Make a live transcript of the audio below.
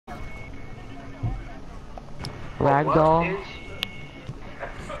Ragdoll.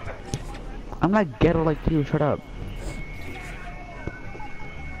 I'm not ghetto like you, shut up.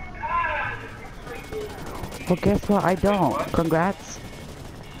 Well, guess what? I don't. Congrats.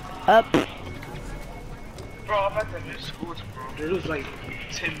 Up. Bro, I'm at the new school tomorrow. It was like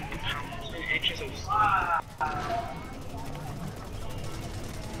 10 pounds, 10 inches of snow.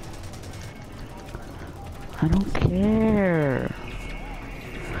 I don't care.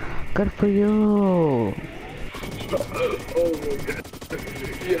 Good for you. Oh my god.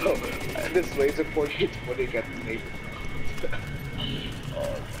 Yo, this laser point's when they got the neighbor.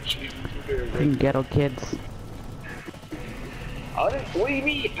 Oh, jeez. Fucking ghetto kids. What do you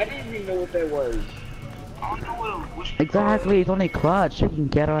mean? I didn't even know what that was. I don't know what it was. Exactly, it's only Clutch, fucking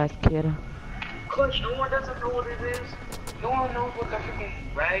ghetto ass kid. Clutch, no one doesn't know what it is. No one knows what the freaking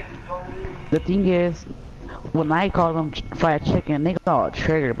rag is. The thing is, when I call them fried chicken, they call it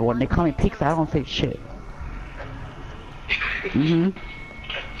trigger, but when they call me pizza, I don't say shit.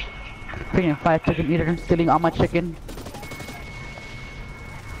 Freaking fried chicken eater, stealing all my chicken.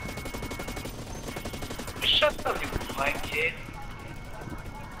 Shut up, you black kid.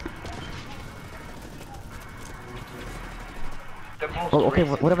 Oh, okay,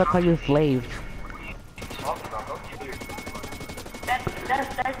 what if I call you a slave?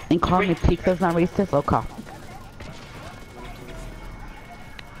 And call me pizza's not racist? Okay.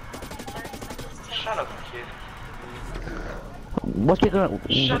 Shut up, kid. What's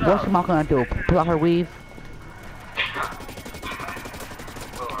your mom gonna do? Pull out her weave?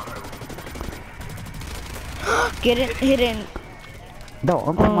 Get it hidden. No,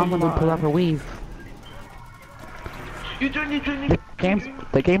 I'm mom gonna pull out her weave.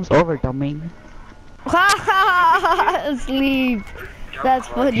 The game's over, dummy. Sleep. That's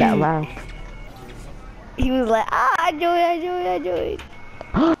funny. That laugh. He was like, I joined.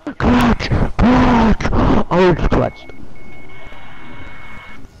 Clutch! Clutch! Oh, it's clutched.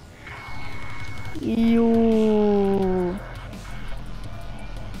 You.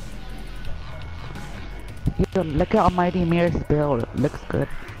 Yo, look at Almighty Mirror's build. Looks good.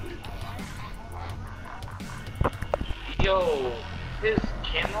 Yo, his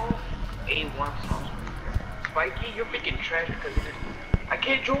camo A1 sounds Spiky, you're freaking trash because I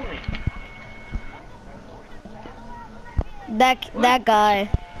can't join it. That guy.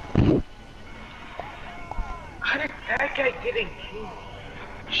 How did that guy get in queue?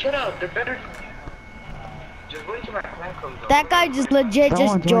 Shut up, they're better. Just wait till my clan comes up. That guy just legit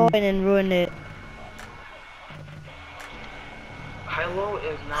just join. joined and ruined it. Hilo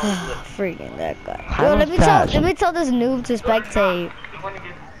is now lit. Freaking that guy. Yo, Hilo's let me tell this noob to spectate.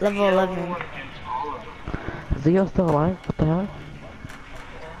 Level 11. Zio still alive? What the hell?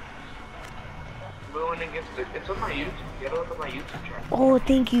 It's on my YouTube. Get over my YouTube channel. Oh,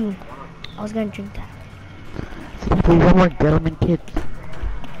 thank you. I was gonna drink that. Simply one more gentleman kids.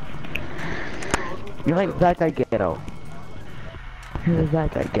 You're like that guy ghetto. You're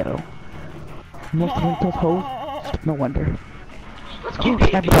that guy ghetto. Most talented host? No wonder. Let's Oh,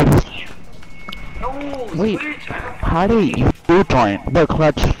 get it. No, wait, switch. how did you join? But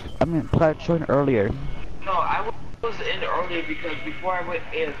Clutch joined earlier. No, I was in earlier because before I went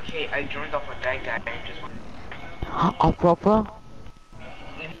AFK, I joined off with that guy and just went. Off profile?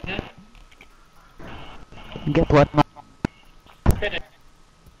 Guess what? Hit it.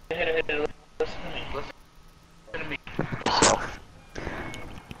 Listen to me.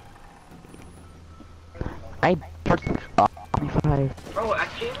 I first 25. Bro, I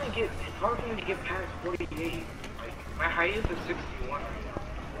can't even get. It's hard for me to get past 48. Like, my highest is 61.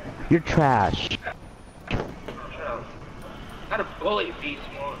 You're trash. Shut up. Not a bully, beast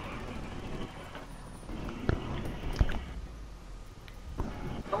mode.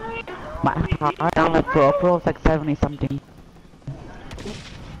 My high on the pro is like 70 something.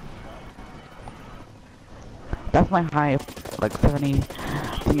 That's my high, like 70.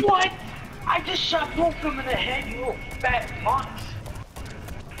 What? I just shot both of them in the head, you little fat monks.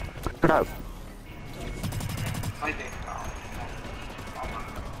 Shut up. I think.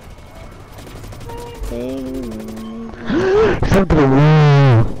 Shut to the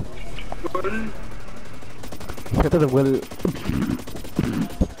wall. Shut to the wall.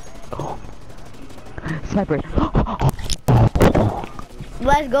 Sniper.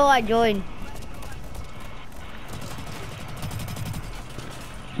 Let's go, I joined.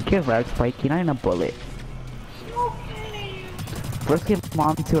 Get rag spiky, not in a bullet. First game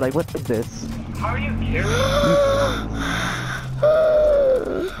mom too, like what is this? How are you carrying?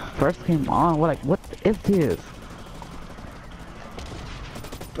 First game on, what is this?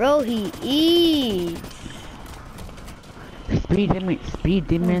 Bro, he eats. Speed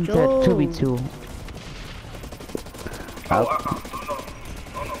demons at 2v2. Oh,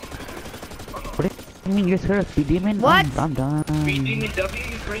 What do you mean you're scared of Speed Demon? What? I'm done. Speed Demon W,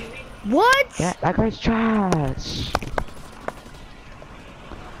 you crazy? What? Yeah, that guy's trash.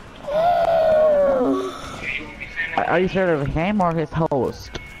 Are you scared of him or his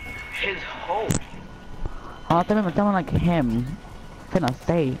host? His host. Oh, someone like him. Finna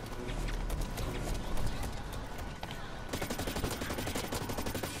say.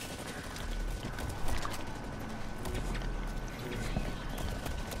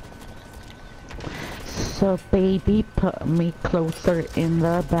 So baby, put me closer in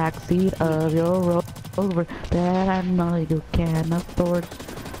the backseat of your Rover that I know you can afford.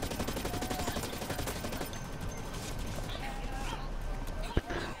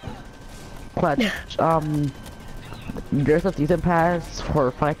 Clutch, there's a season pass for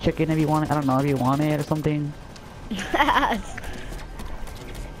fried chicken if you want it. I don't know if you want it or something.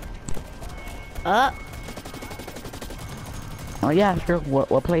 Oh yeah, sure. What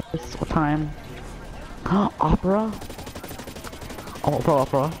place? What time? Opera? Oh,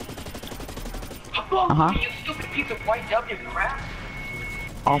 opera. You stupid piece of white W crap.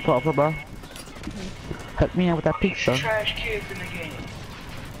 Opera, bro. Help me out with that pizza. Trash kids in the game.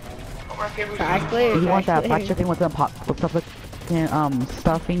 You want that fried chicken with some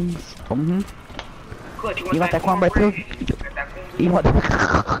stuffings? You want that cornbread too? You want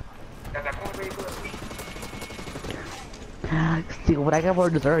that? See, what I got for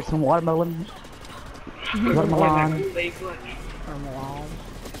dessert? Some watermelon. Watermelon.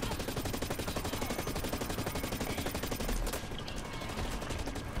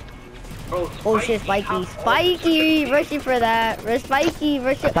 Oh shit, Spiky. Spiky! Rushing for that. Spiky,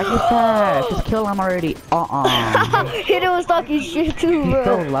 rushing. Spiky's fast. Just kill him already. Hidden was talking shit too, He's bro.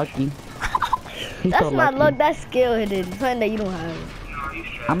 so lucky. He's That's so not lucky. luck, that's skill, Hidden. Something that you don't have.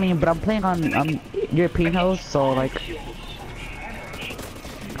 I mean, but I'm playing on European host, so like.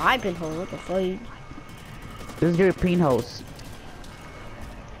 I've been hold. What the fuck? This is European host.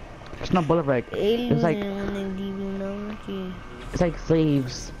 It's not bullet break. It's like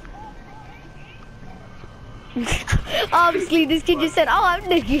slaves. Obviously, this kid just said, "Oh, I'm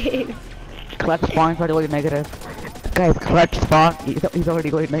the game." Clutch spawn's already going negative. Guys, clutch spawn. He's already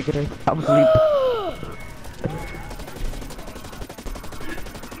going negative. I'm asleep.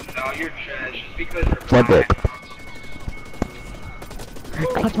 No, you're trash. Because What the?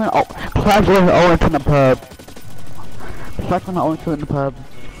 Clutch went 0 in the pub. Clutch went 0 in the pub.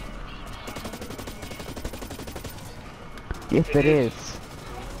 Yes, it is.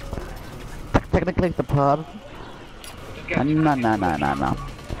 Technically, it's the pub. No.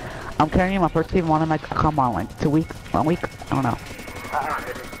 I'm carrying my first team on in like, come on, like 2 weeks, 1 week, I don't know.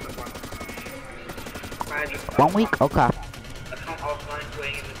 1 week? Okay.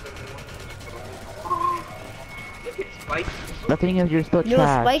 The thing is, you're still Yo,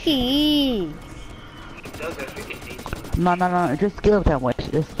 trash. Spiky! No, just skill sandwich.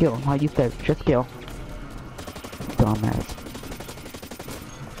 Just skill. How you said, just skill. Dumbass.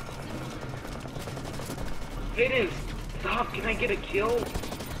 Hidden, stop, can I get a kill?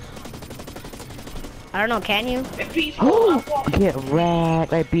 I don't know, can you? Get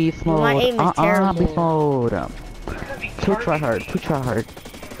wrecked, like beast mode. My aim is terrible. Beast mode. Too tryhard.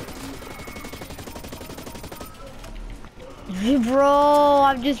 Bro,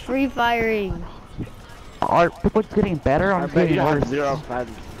 I'm just free firing. Are people getting better? I'm getting worse. Zero fans,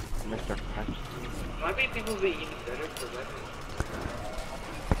 Mr. I think people be eating better for that.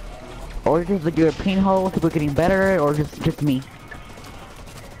 Or just the European host, people getting better, or just me.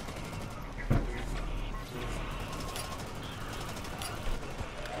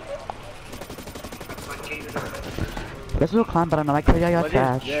 This is a climb, but I'm like, yeah,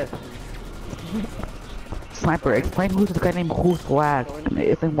 trash. Sniper, explain who's this guy named Who's Swag.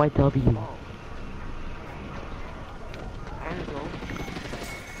 It's in YW.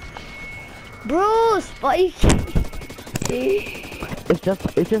 Bro, Spike! It's just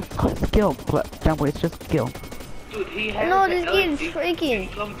skill, Jumbo, it's just skill. Dude, he has No, this kid's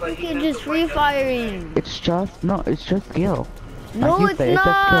freaking. This kid just free firing. It's just skill. No, Like you it's say,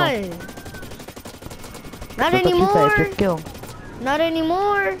 not. It's just skill. Not That's what you say, anymore. it's just skill. Not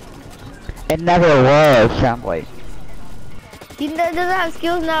anymore. It never was, Shambly. He doesn't have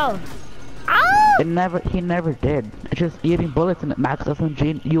skills now. Ow! He never did. It's just eating bullets and max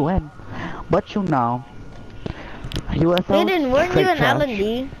SMG UN. But you know, USO. Hidden, weren't you straight an trash.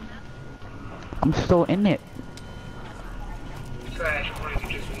 L&D? I'm still in it. trash, or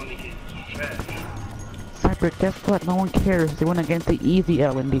you just want to get trash. Cyber, guess what? No one cares. They went against the easy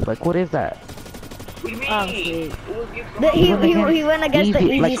L&D. Like, what is that? What do you mean? Oh, sweet. It was against He went against the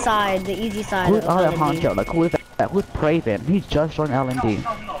Easy, easy like, side. The easy side Who's of all that L&D. honcho? Like, who is that Who's Praven? He's just joined L&D. No,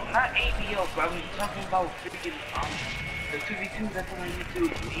 not ABL, bro. I was talking about freaking, the 2v2 that's on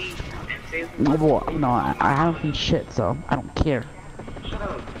YouTube. Me and Sam. Well, no, I haven't seen shit, so I don't care. Shut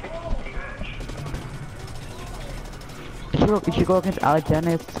up. You should go against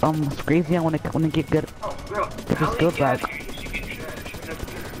Alexander. It's crazy. I want to get good. Oh, bro. Get his skills back. She get trash.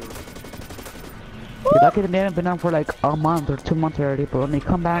 You're lucky they haven't been on for like a month or 2 months already, but when they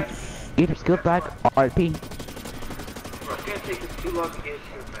come back, get your skills back, RP. Bro, it's gonna take us too long to get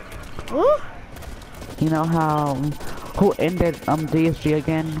skills back. Woo! You know how, who ended DSG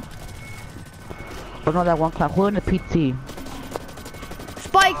again? Or no, that one class, who ended PT?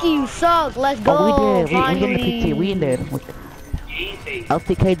 Spiky, you suck. Let's go. Oh, we did, we finally. ended PT, we ended.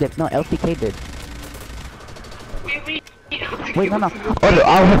 LCK did, no, LCK did. Wait, no.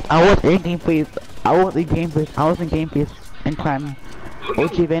 Oh, I was in game phase. I was in game phase in time.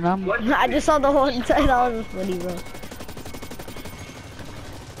 OG Venom. I just saw the whole entire. That was funny, bro.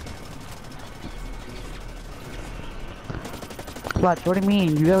 What do you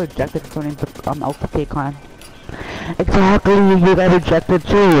mean? You got rejected from the LCK clan. Exactly, you got rejected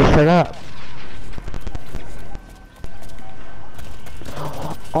too. Shut up.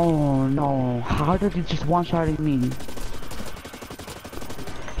 Oh no, how did he just one-shotting me?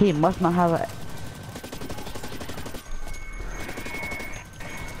 He must not have a...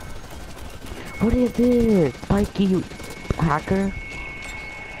 What is this? Spiky, you hacker?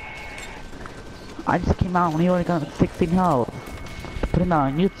 I just came out when he only got 16 health. Put him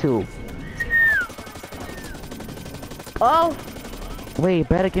out on YouTube. Oh. Wait,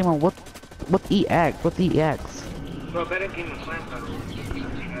 better game on what's EX? What's EX? Bro, better game of clan battle.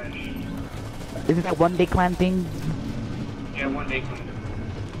 Is it that one day clan thing? Yeah, one day clan.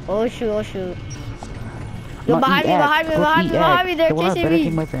 Oh shoot, oh shoot. Yo, No, behind me, EX. behind me, What's behind me, EX? behind me, they're The one with chasing better me.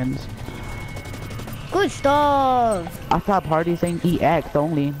 game weapons. Good stuff. I saw a party saying EX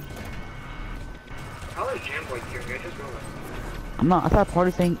only. How is Jamboy here? I just realized. I'm not, I saw a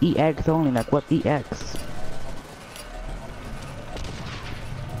party saying EX only, like what EX?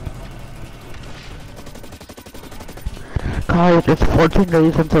 Guys, it's 14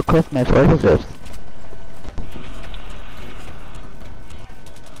 days until Christmas, what is this?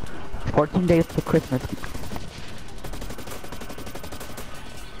 14 days to Christmas.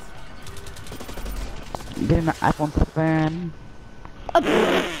 Getting an iPhone 7.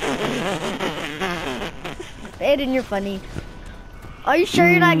 Aiden, you're funny. Are you sure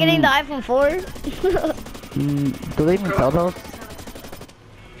you're not getting the iPhone 4? Do they even sell those?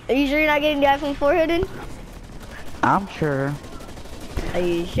 Are you sure you're not getting the iPhone 4 hidden? I'm sure. Are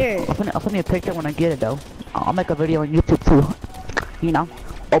you sure? I'll send you a picture when I get it though. I'll make a video on YouTube too. You know,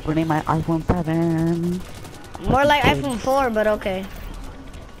 opening my iPhone 7. More like iPhone 4, but okay.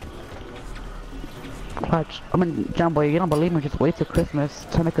 Watch. I mean, John Boy, you don't believe me? Just wait till Christmas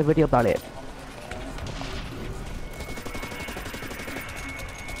to make a video about it.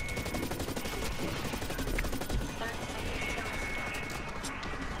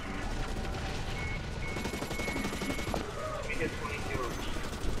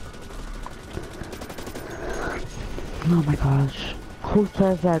 Oh my gosh. Who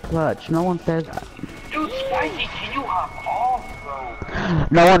says that clutch? No one says that. Dude, Spicy, can you hop off, bro?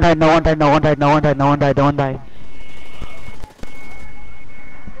 No one died, no one died, no one died, no one died, no one died, no one died.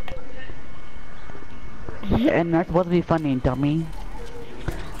 And that's supposed to be funny, dummy.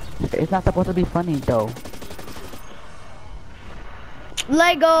 It's not supposed to be funny though.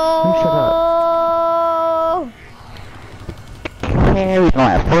 Lego! Shut up. Here we go,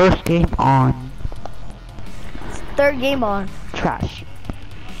 my first game on. Third game on. Trash.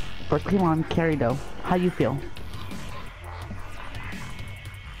 First game on carry though. How you feel?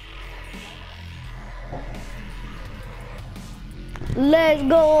 Let's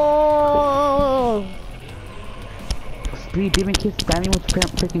go! Three demon kids spamming with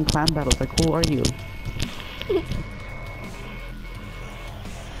freaking clan battles. Like, who are you?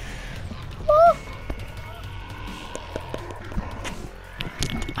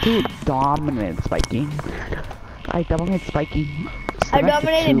 Dude, dominant Spiky. I dominated Spiky. I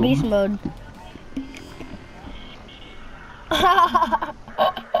dominated 7-2. beast mode.